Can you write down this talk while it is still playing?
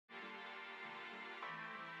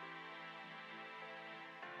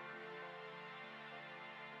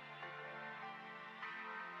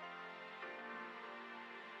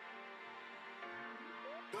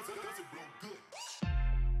I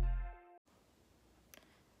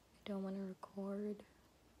don't want to record.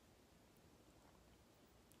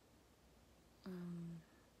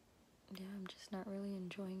 Yeah, I'm just not really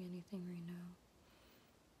enjoying anything right now.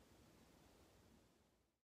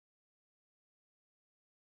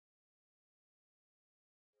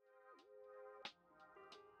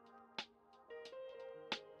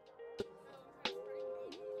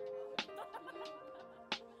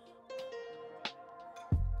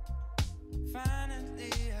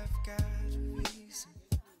 Finally, I've got a reason.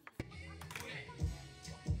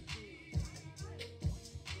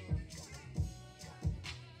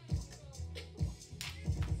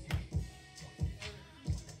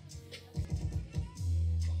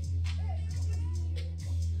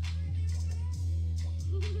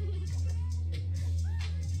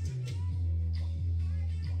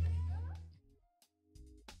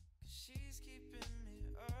 She's keeping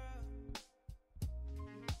me up.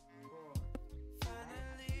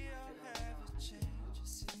 Finally, I'll have a change of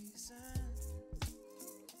season.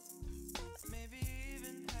 Maybe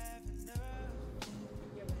even have enough.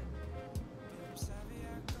 But I'm sorry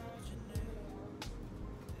I called your name.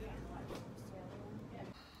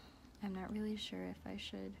 I'm not really sure if I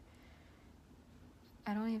should.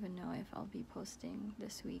 I don't even know if I'll be posting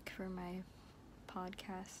this week for my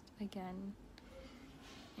podcast again.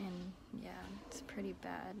 And yeah, it's pretty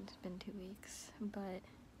bad. It's been 2 weeks, but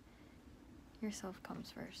yourself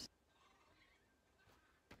comes first.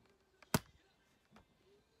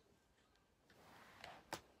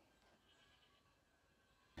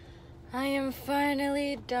 I am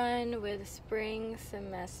finally done with spring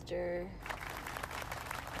semester.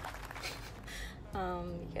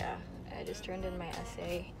 Yeah, I just turned in my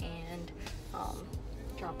essay and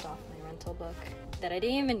dropped off my rental book that I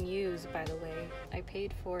didn't even use, by the way. I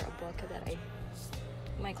paid for a book that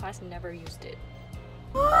my class never used it.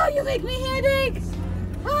 Oh, you make me headache!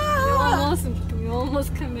 Ah! You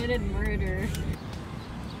almost committed murder.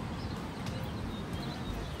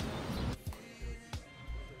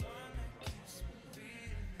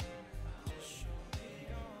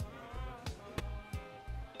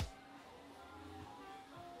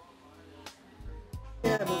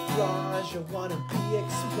 Camouflage, I wanna be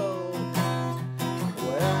exposed.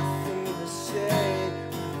 Where I feel the shade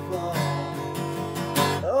fall.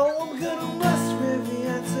 Oh, I'm gonna must really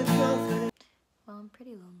answer confidence. Well, I'm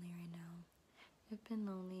pretty lonely right now. I've been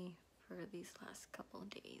lonely for these last couple of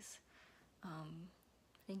days. I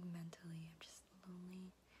think mentally I'm just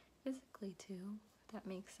lonely. Physically too, if that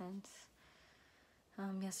makes sense.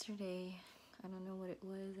 Yesterday, I don't know what it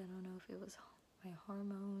was. I don't know if it was my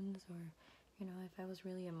hormones or, you know, if I was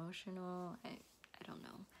really emotional. I don't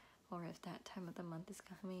know. Or if that time of the month is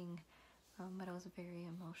coming. But I was very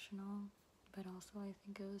emotional. But also I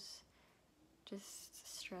think it was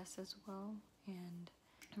just stress as well. And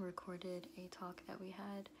I recorded a talk that we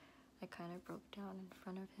had. I kind of broke down in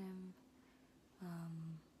front of him.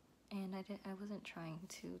 And I wasn't trying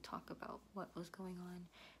to talk about what was going on,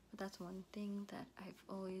 but that's one thing that I've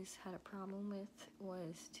always had a problem with,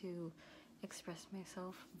 was to express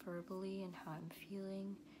myself verbally and how I'm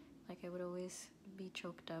feeling. Like, I would always be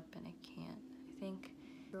choked up and I can't. I think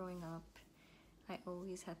growing up, I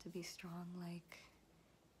always had to be strong. Like,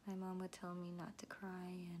 my mom would tell me not to cry,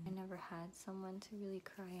 and I never had someone to really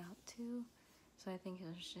cry out to, so I think it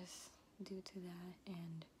was just due to that.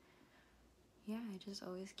 And yeah, I just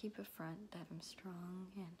always keep a front that I'm strong,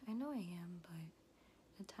 and I know I am, but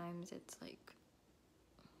at times it's like,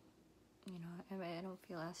 you know, I don't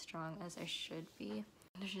feel as strong as I should be.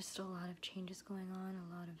 There's just a lot of changes going on,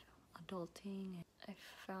 a lot of adulting, and I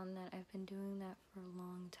found that I've been doing that for a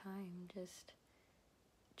long time, just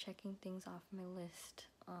checking things off my list,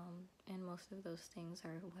 and most of those things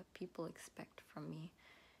are what people expect from me,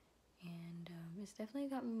 and it's definitely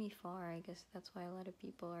gotten me far. I guess that's why a lot of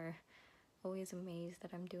people are always amazed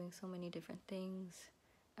that I'm doing so many different things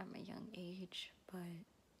at my young age, but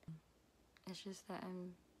it's just that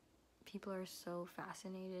people are so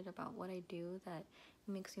fascinated about what I do that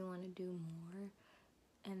it makes me want to do more,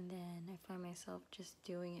 and then I find myself just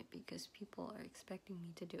doing it because people are expecting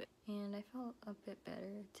me to do it. And I felt a bit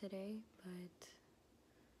better today, but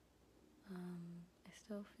I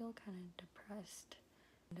still feel kind of depressed.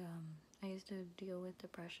 And I used to deal with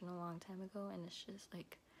depression a long time ago, and it's just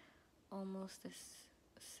like almost this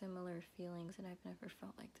similar feelings, and I've never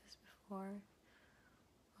felt like this before.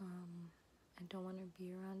 I don't want to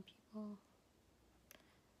be around people.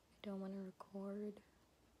 I don't want to record.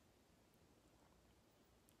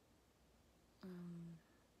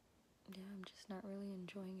 Yeah, I'm just not really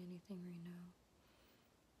enjoying anything right now.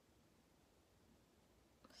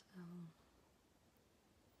 So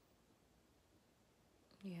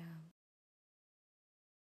Yeah.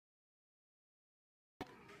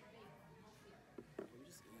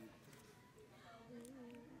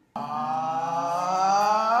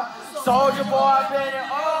 Soldier boy, been it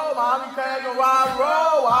all. Mommy can't go rock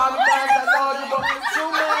roll. Mommy can't that soldier boy.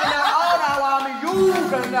 Shoot me in that all. Now I'm you.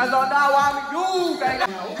 Cause that's all now I'm you.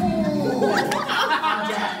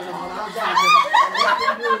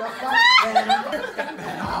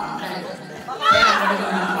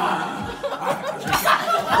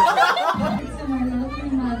 So my lovely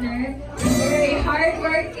mother, very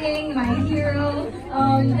hardworking, my hero.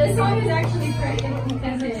 This song is actually perfect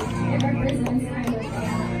because it represents kind of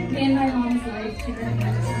me and my mom's life together. I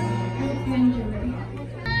hope you enjoy.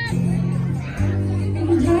 And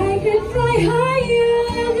I could fly higher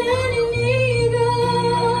than an eagle,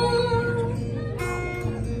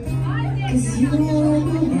 'cause you are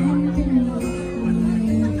the one to know.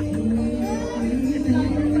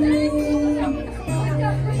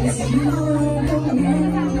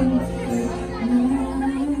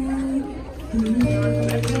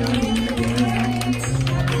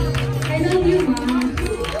 I love you, Mom.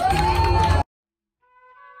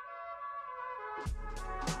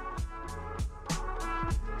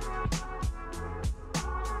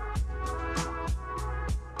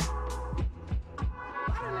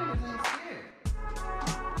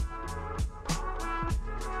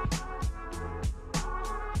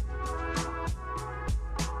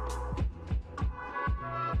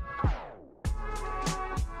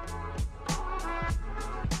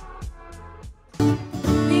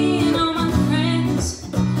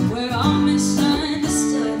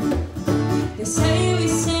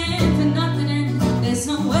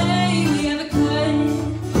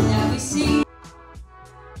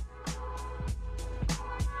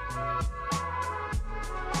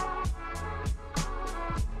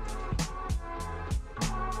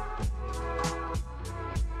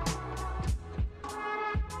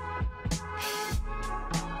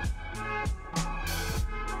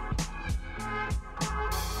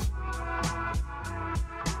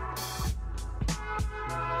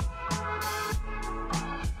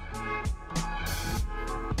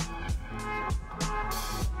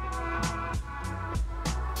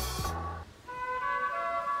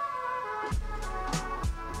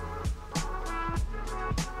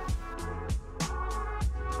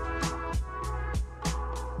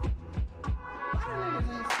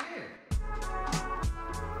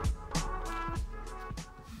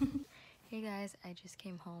 Hey guys, I just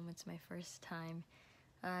came home. It's my first time.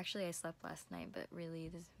 Actually, I slept last night, but really,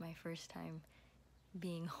 this is my first time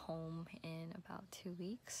being home in about 2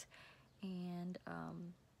 weeks. And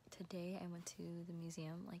today I went to the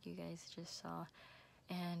museum, like you guys just saw,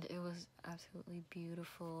 and it was absolutely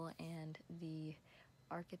beautiful. And the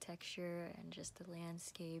architecture and just the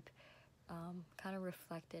landscape kind of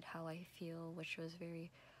reflected how I feel, which was very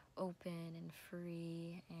open and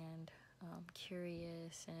free and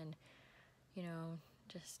curious and, you know,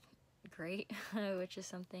 just great, which is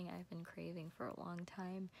something I've been craving for a long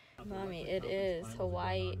time. Mommy, it is.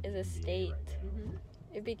 Hawaii is a state.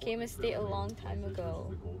 It became a state a long time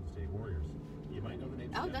ago.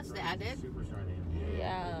 Oh, that's the edit?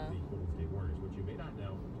 Yeah.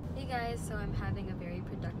 Hey guys, so I'm having a very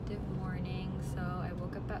productive morning. So I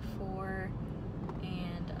woke up at 4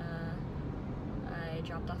 and I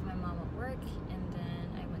dropped off my mom at work, and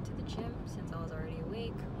then I went to the gym since I was already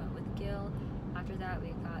awake. Went with Gil. After that, we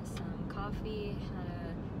got some coffee, had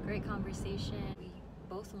a great conversation. We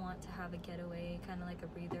both want to have a getaway, kind of like a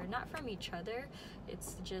breather, not from each other.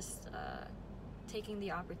 It's just taking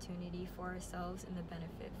the opportunity for ourselves and the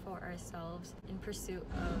benefit for ourselves in pursuit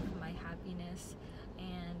of my happiness.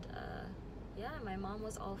 And yeah, my mom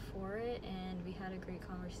was all for it, and we had a great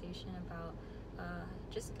conversation about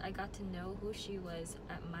I got to know who she was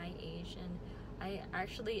at my age, and I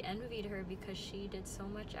actually envied her because she did so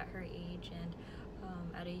much at her age. And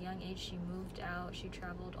at a young age, she moved out. She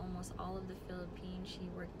traveled almost all of the Philippines. She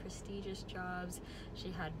worked prestigious jobs.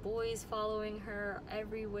 She had boys following her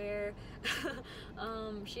everywhere.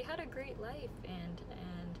 She had a great life, and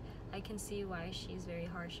I can see why she's very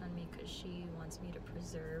harsh on me, because she wants me to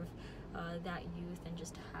preserve that youth and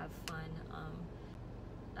just have fun.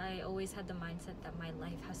 I always had the mindset that my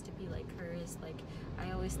life has to be like hers. Like,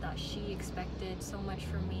 I always thought she expected so much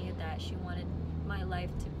from me, that she wanted my life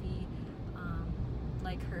to be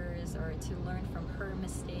like hers, or to learn from her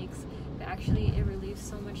mistakes. But actually, it relieves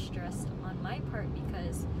so much stress on my part,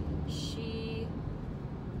 because she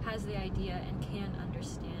has the idea and can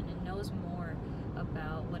understand and knows more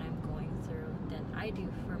about what I'm going through than I do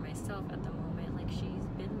for myself at the moment. Like, she's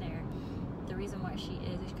been there. The reason why she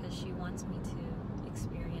is because she wants me to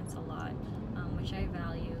experience a lot, which I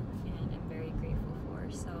value and am very grateful for.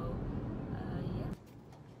 So yeah.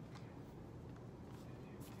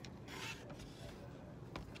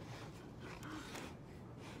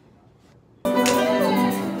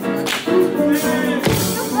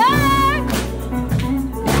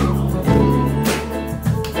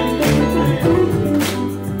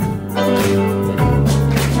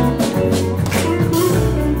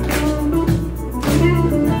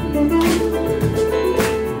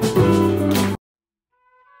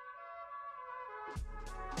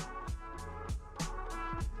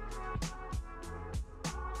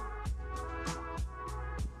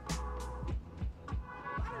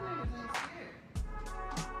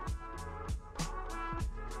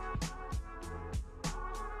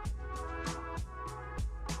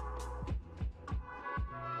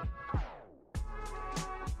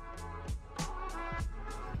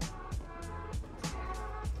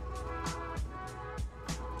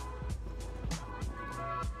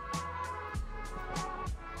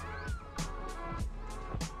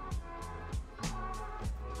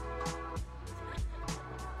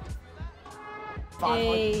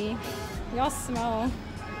 Hey, y'all smell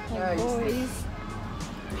like boys.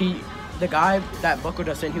 The guy that buckled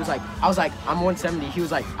us in, he was like, I was like, I'm 170. He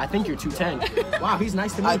was like, I think you're 210. Wow, he's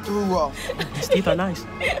nice to me. I threw well. His teeth are nice.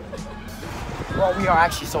 Bro, we are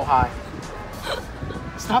actually so high.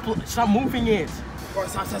 Stop moving it. Bro,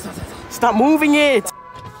 stop. Stop moving it.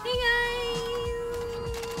 Hey guys!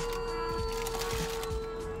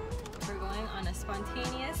 We're going on a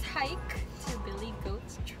spontaneous hike to Billy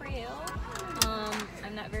Goat's Trail.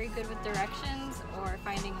 I'm not very good with directions or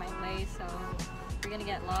finding my way, so we're gonna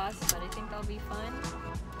get lost, but I think that'll be fun.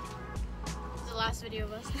 This is the last video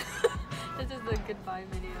of us. This is the goodbye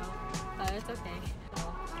video. It's okay.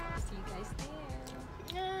 So, see you guys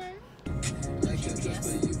there.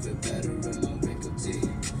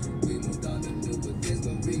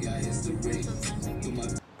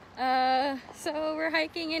 So we're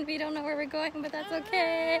hiking and we don't know where we're going, but that's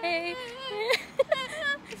okay.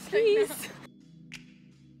 Peace.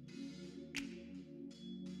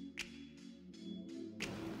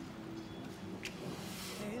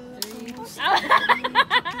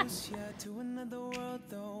 To another world,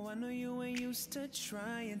 though I know you ain't used to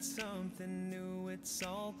trying something new. It's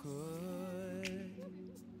all good.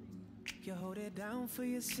 You hold it down for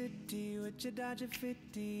your city with your Dodger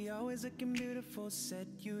 50, always looking beautiful. Said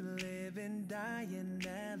you live and die in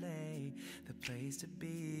LA, the place to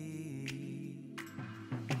be.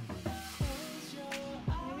 Close your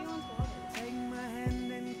eyes, take my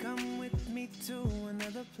hand and come with me to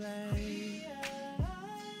another place.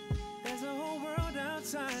 There's a whole world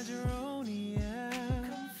outside your own, yeah.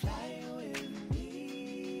 Come fly with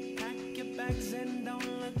me. Pack your bags and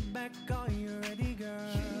don't look back. Are you ready, girl?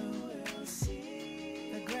 You will see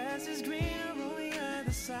the grass is greener on the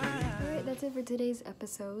other side. Alright, that's it for today's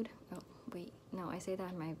episode. Oh, wait. No, I say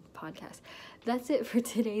that in my podcast. That's it for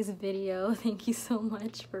today's video. Thank you so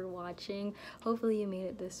much for watching. Hopefully you made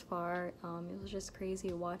it this far. It was just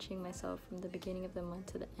crazy watching myself from the beginning of the month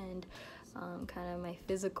to the end. Kind of my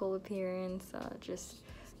physical appearance, just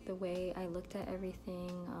the way I looked at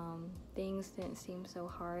everything. Things didn't seem so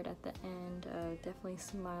hard at the end. Definitely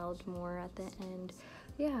smiled more at the end.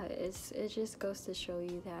 Yeah, it just goes to show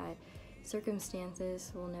you that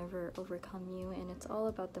circumstances will never overcome you, and it's all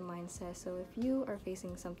about the mindset. So if you are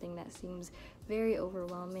facing something that seems very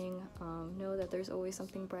overwhelming, know that there's always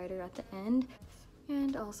something brighter at the end.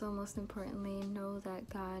 And also, most importantly, know that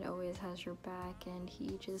God always has your back, and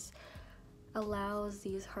He just allows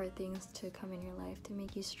these hard things to come in your life to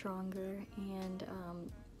make you stronger. And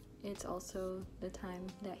it's also the time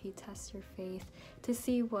that He tests your faith to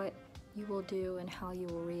see what you will do and how you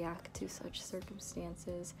will react to such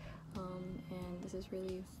circumstances. And this is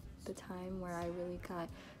really the time where I really got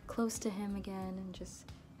close to Him again and just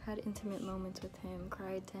had intimate moments with Him,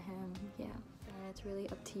 cried to Him. Yeah, and it's really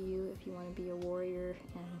up to you if you want to be a warrior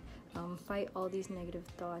and fight all these negative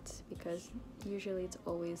thoughts, because usually it's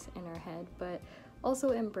always in our head. But also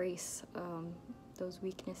embrace those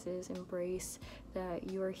weaknesses, embrace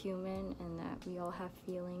that you are human and that we all have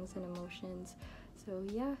feelings and emotions. So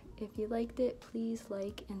yeah, if you liked it, please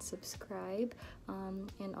like and subscribe,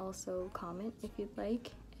 and also comment if you'd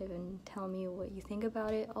like, and tell me what you think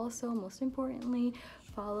about it. Also, most importantly,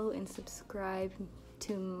 follow and subscribe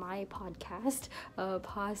to my podcast,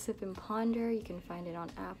 Pause, Sip, and Ponder. You can find it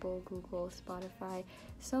on Apple, Google, Spotify,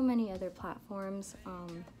 so many other platforms.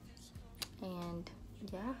 And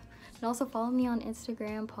yeah, and also follow me on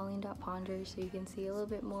Instagram, Pauline.ponder, so you can see a little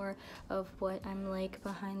bit more of what I'm like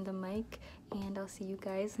behind the mic. And I'll see you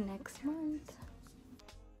guys next month.